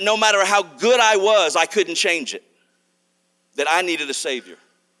that no matter how good I was, I couldn't change it. That I needed a Savior.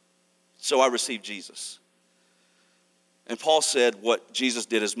 So I received Jesus. And Paul said what Jesus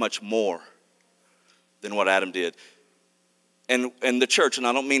did is much more than what Adam did. And the church, and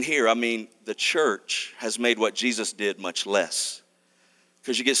I don't mean here, I mean the church has made what Jesus did much less.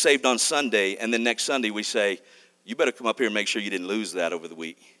 Because you get saved on Sunday, and then next Sunday we say, you better come up here and make sure you didn't lose that over the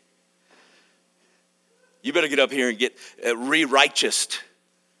week. You better get up here and get re-righteous.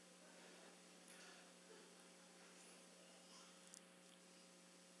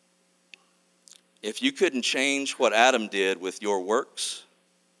 If you couldn't change what Adam did with your works,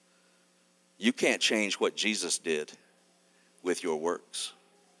 you can't change what Jesus did with your works,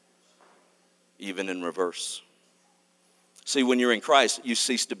 even in reverse. See, when you're in Christ, you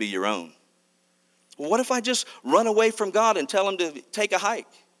cease to be your own. Well, what if I just run away from God and tell him to take a hike?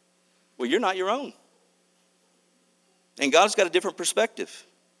 Well, you're not your own. And God's got a different perspective.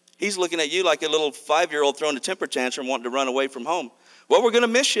 He's looking at you like a little 5-year-old throwing a temper tantrum wanting to run away from home. Well, we're going to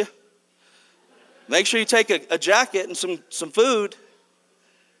miss you. Make sure you take a jacket and some food.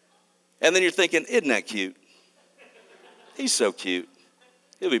 And then you're thinking, isn't that cute? He's so cute.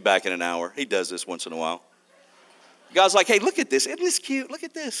 He'll be back in an hour. He does this once in a while. God's like, hey, look at this. Isn't this cute? Look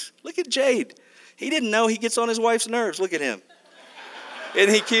at this. Look at Jade. He didn't know he gets on his wife's nerves. Look at him.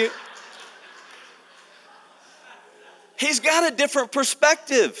 Isn't he cute? He's got a different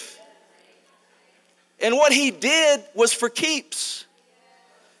perspective. And what he did was for keeps.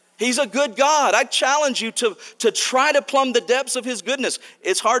 He's a good God. I challenge you to try to plumb the depths of his goodness.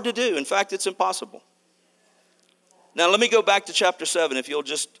 It's hard to do. In fact, it's impossible. Now, let me go back to chapter 7, if you'll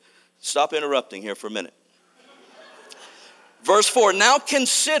just stop interrupting here for a minute. Verse 4, now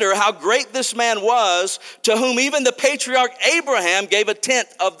consider how great this man was, to whom even the patriarch Abraham gave a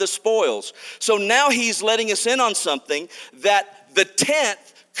tenth of the spoils. So now he's letting us in on something, that the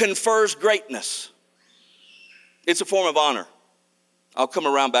tenth confers greatness. It's a form of honor. I'll come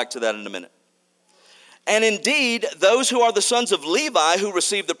around back to that in a minute. And indeed, those who are the sons of Levi who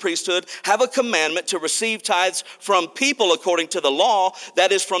receive the priesthood have a commandment to receive tithes from people according to the law,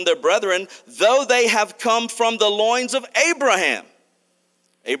 that is from their brethren, though they have come from the loins of Abraham.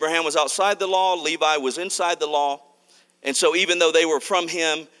 Abraham was outside the law, Levi was inside the law. And so even though they were from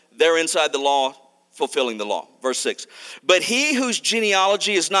him, they're inside the law, fulfilling the law. Verse 6, but he whose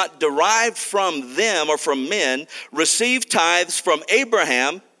genealogy is not derived from them or from men received tithes from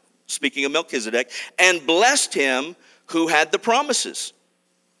Abraham, speaking of Melchizedek, and blessed him who had the promises.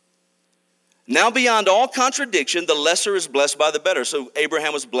 Now beyond all contradiction, the lesser is blessed by the better. So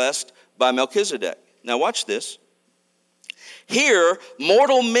Abraham was blessed by Melchizedek. Now watch this. Here,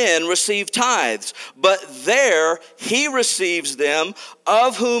 mortal men receive tithes, but there he receives them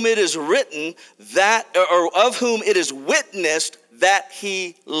of whom it is written that, or of whom it is witnessed that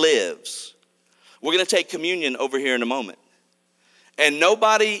he lives. We're going to take communion over here in a moment. And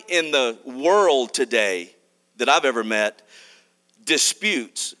nobody in the world today that I've ever met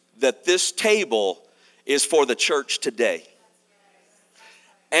disputes that this table is for the church today.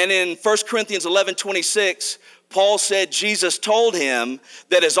 And in 1 Corinthians 11:26, Paul said Jesus told him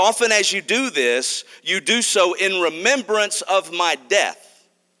that as often as you do this, you do so in remembrance of my death.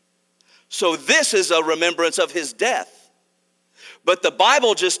 So this is a remembrance of his death. But the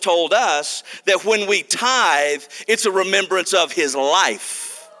Bible just told us that when we tithe, it's a remembrance of his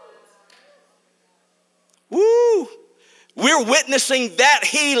life. Woo! We're witnessing that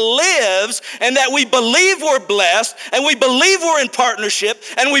he lives and that we believe we're blessed and we believe we're in partnership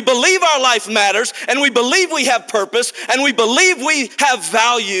and we believe our life matters and we believe we have purpose and we believe we have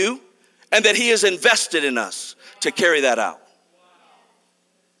value and that he is invested in us to carry that out.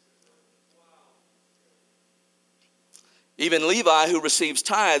 Even Levi, who receives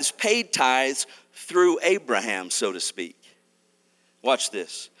tithes, paid tithes through Abraham, so to speak. Watch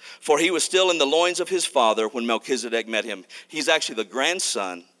this. For he was still in the loins of his father when Melchizedek met him. He's actually the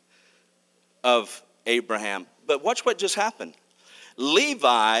grandson of Abraham. But watch what just happened.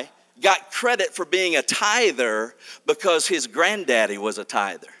 Levi got credit for being a tither because his granddaddy was a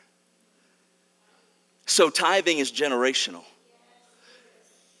tither. So tithing is generational.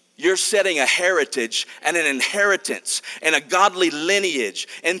 You're setting a heritage and an inheritance and a godly lineage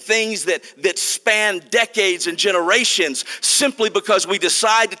and things that span decades and generations simply because we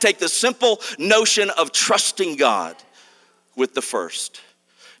decide to take the simple notion of trusting God with the first.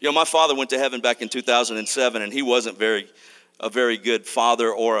 You know, my father went to heaven back in 2007, and he wasn't a very good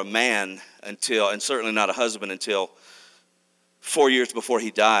father or a man until, and certainly not a husband until 4 years before he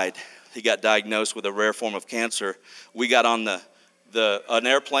died. He got diagnosed with a rare form of cancer. We got on an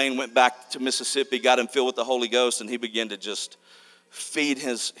airplane, went back to Mississippi, got him filled with the Holy Ghost, and he began to just feed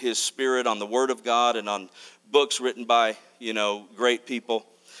his spirit on the Word of God and on books written by, great people.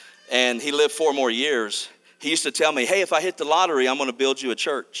 And he lived 4 more years. He used to tell me, hey, if I hit the lottery, I'm going to build you a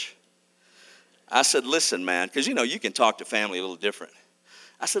church. I said, listen, man, because, you can talk to family a little different.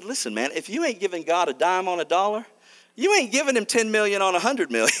 I said, listen, man, if you ain't giving God a dime on a dollar, you ain't giving him 10 million on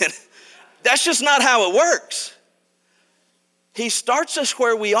 100 million. That's just not how it works. He starts us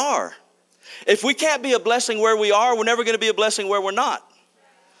where we are. If we can't be a blessing where we are, we're never going to be a blessing where we're not.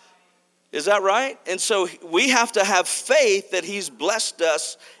 Is that right? And so we have to have faith that he's blessed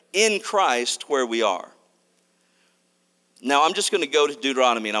us in Christ where we are. Now, I'm just going to go to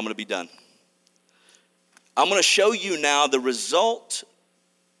Deuteronomy and I'm going to be done. I'm going to show you now the result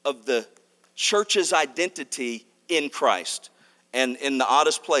of the church's identity in Christ. And in the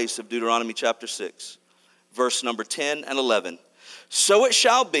oddest place of Deuteronomy chapter 6, verse number 10 and 11. So it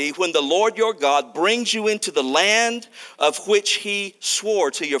shall be when the Lord your God brings you into the land of which he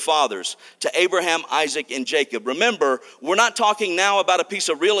swore to your fathers, to Abraham, Isaac, and Jacob. Remember, we're not talking now about a piece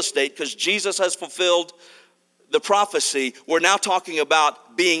of real estate because Jesus has fulfilled the prophecy. We're now talking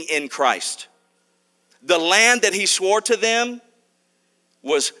about being in Christ. The land that he swore to them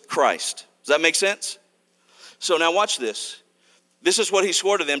was Christ. Does that make sense? So now watch this. This is what he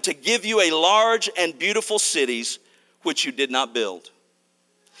swore to them, to give you a large and beautiful cities which you did not build.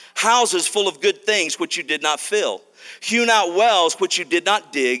 Houses full of good things which you did not fill. Hewn out wells which you did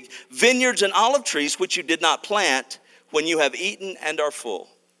not dig. Vineyards and olive trees which you did not plant, when you have eaten and are full.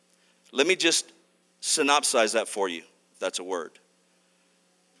 Let me just synopsize that for you, if that's a word.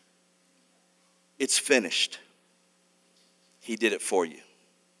 It's finished. He did it for you.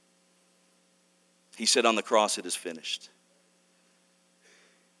 He said on the cross, it is finished.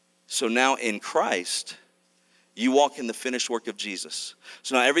 So now in Christ, you walk in the finished work of Jesus.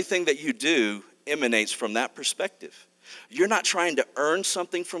 So now everything that you do emanates from that perspective. You're not trying to earn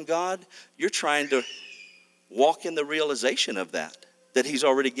something from God. You're trying to walk in the realization of that he's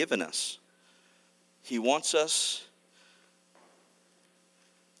already given us. He wants us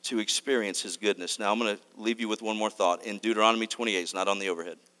to experience his goodness. Now I'm going to leave you with one more thought. In Deuteronomy 28, it's not on the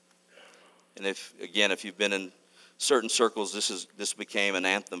overhead. And if you've been in certain circles, this became an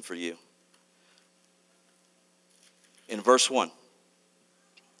anthem for you. In verse 1,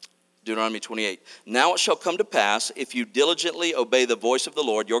 Deuteronomy 28, now it shall come to pass, if you diligently obey the voice of the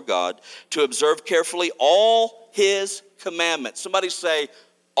Lord your God, to observe carefully all his commandments. Somebody say,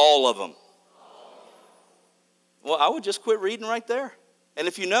 all of them. Well, I would just quit reading right there. And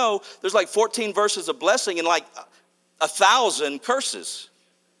if you know, there's like 14 verses of blessing and like 1,000 curses.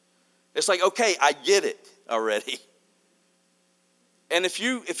 It's like, okay, I get it already. And if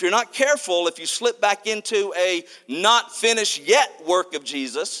you're not careful, if you slip back into a not finished yet work of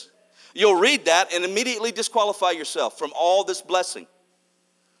Jesus, you'll read that and immediately disqualify yourself from all this blessing.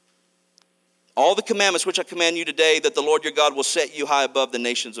 All the commandments which I command you today, that the Lord your God will set you high above the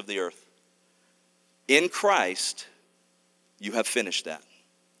nations of the earth. In Christ, you have finished that.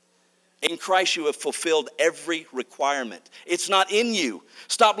 In Christ, you have fulfilled every requirement. It's not in you.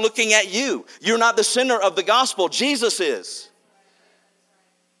 Stop looking at you. You're not the center of the gospel. Jesus is.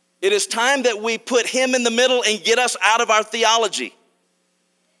 It is time that we put him in the middle and get us out of our theology.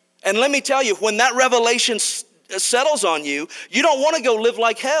 And let me tell you, when that revelation settles on you, you don't want to go live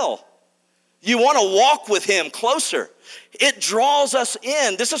like hell. You want to walk with him closer. It draws us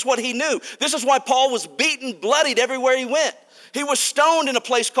in. This is what he knew. This is why Paul was beaten, bloodied everywhere he went. He was stoned in a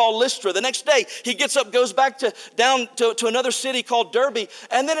place called Lystra. The next day, he gets up, goes back down to another city called Derbe,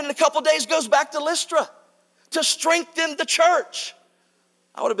 and then in a couple days goes back to Lystra to strengthen the church.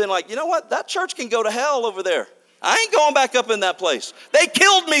 I would have been like, you know what? That church can go to hell over there. I ain't going back up in that place. They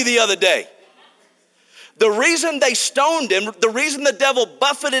killed me the other day. The reason they stoned him, the reason the devil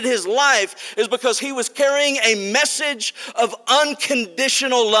buffeted his life is because he was carrying a message of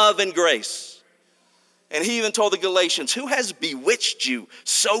unconditional love and grace. And he even told the Galatians, who has bewitched you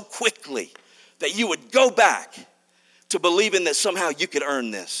so quickly that you would go back to believing that somehow you could earn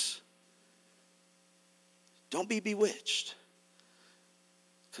this? Don't be bewitched.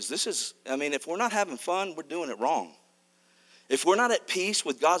 Because this is, if we're not having fun, we're doing it wrong. If we're not at peace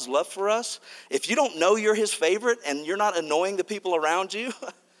with God's love for us, if you don't know you're his favorite and you're not annoying the people around you,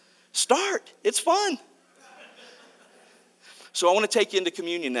 start. It's fun. So I want to take you into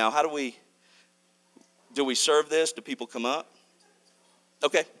communion now. How do we serve this? Do people come up?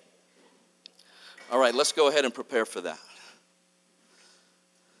 Okay. All right, let's go ahead and prepare for that.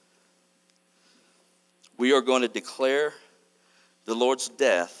 We are going to declare the Lord's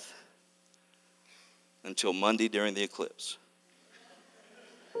death until Monday during the eclipse.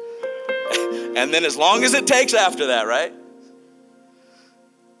 And then as long as it takes after that, right?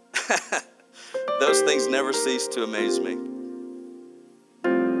 Those things never cease to amaze me.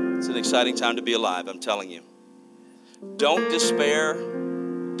 It's an exciting time to be alive, I'm telling you. Don't despair.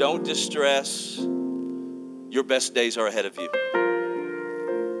 Don't distress. Your best days are ahead of you.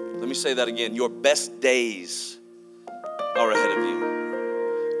 Let me say that again. Your best days are ahead of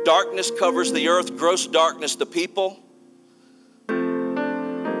you. Darkness covers the earth, gross darkness the people,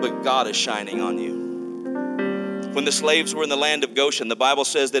 but God is shining on you. When the slaves were in the land of Goshen, the Bible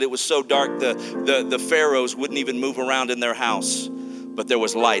says that it was so dark the pharaohs wouldn't even move around in their house, but there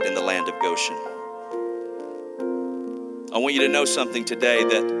was light in the land of Goshen. I want you to know something today,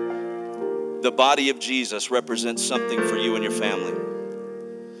 that the body of Jesus represents something for you and your family.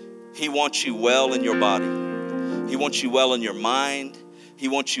 He wants you well in your body. He wants you well in your mind. He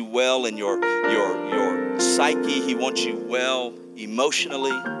wants you well in your psyche. He wants you well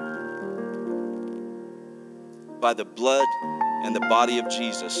emotionally. By the blood and the body of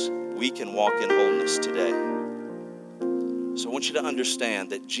Jesus, we can walk in wholeness today. So I want you to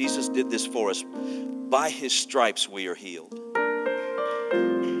understand that Jesus did this for us. By his stripes we are healed.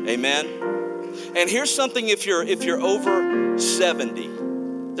 Amen. And here's something, if you're over 70,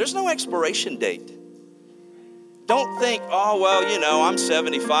 there's no expiration date. Don't think, oh, well, I'm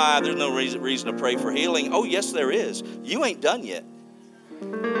 75. There's no reason to pray for healing. Oh, yes, there is. You ain't done yet.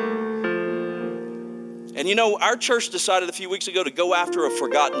 And our church decided a few weeks ago to go after a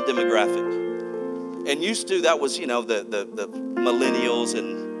forgotten demographic. And used to, that was, the millennials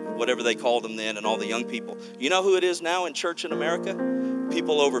and whatever they called them then, and all the young people. You know who it is now in church in America?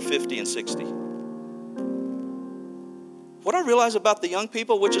 People over 50 and 60. What I realize about the young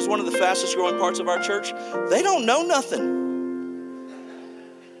people, which is one of the fastest growing parts of our church, they don't know nothing.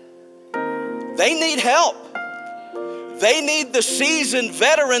 They need help. They need the seasoned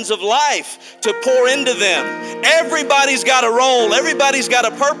veterans of life to pour into them. Everybody's got a role. Everybody's got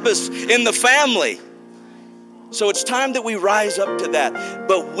a purpose in the family. So it's time that we rise up to that.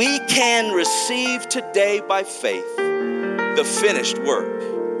 But we can receive today by faith the finished work.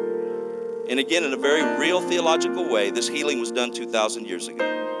 And again, in a very real theological way, this healing was done 2,000 years ago.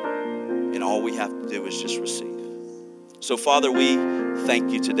 And all we have to do is just receive. So, Father, we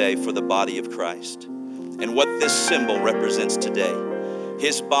thank you today for the body of Christ and what this symbol represents today.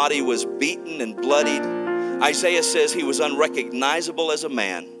 His body was beaten and bloodied. Isaiah says he was unrecognizable as a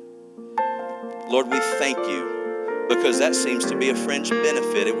man. Lord, we thank you because that seems to be a fringe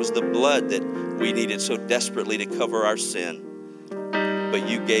benefit. It was the blood that we needed so desperately to cover our sin. But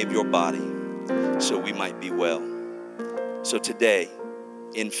you gave your body so we might be well. So today,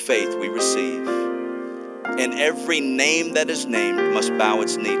 in faith, we receive. And every name that is named must bow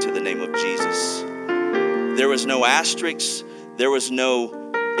its knee to the name of Jesus. There was no asterisks. There was no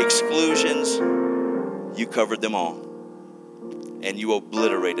exclusions. You covered them all. And you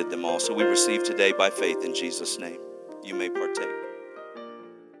obliterated them all. So we receive today by faith in Jesus' name. You may partake.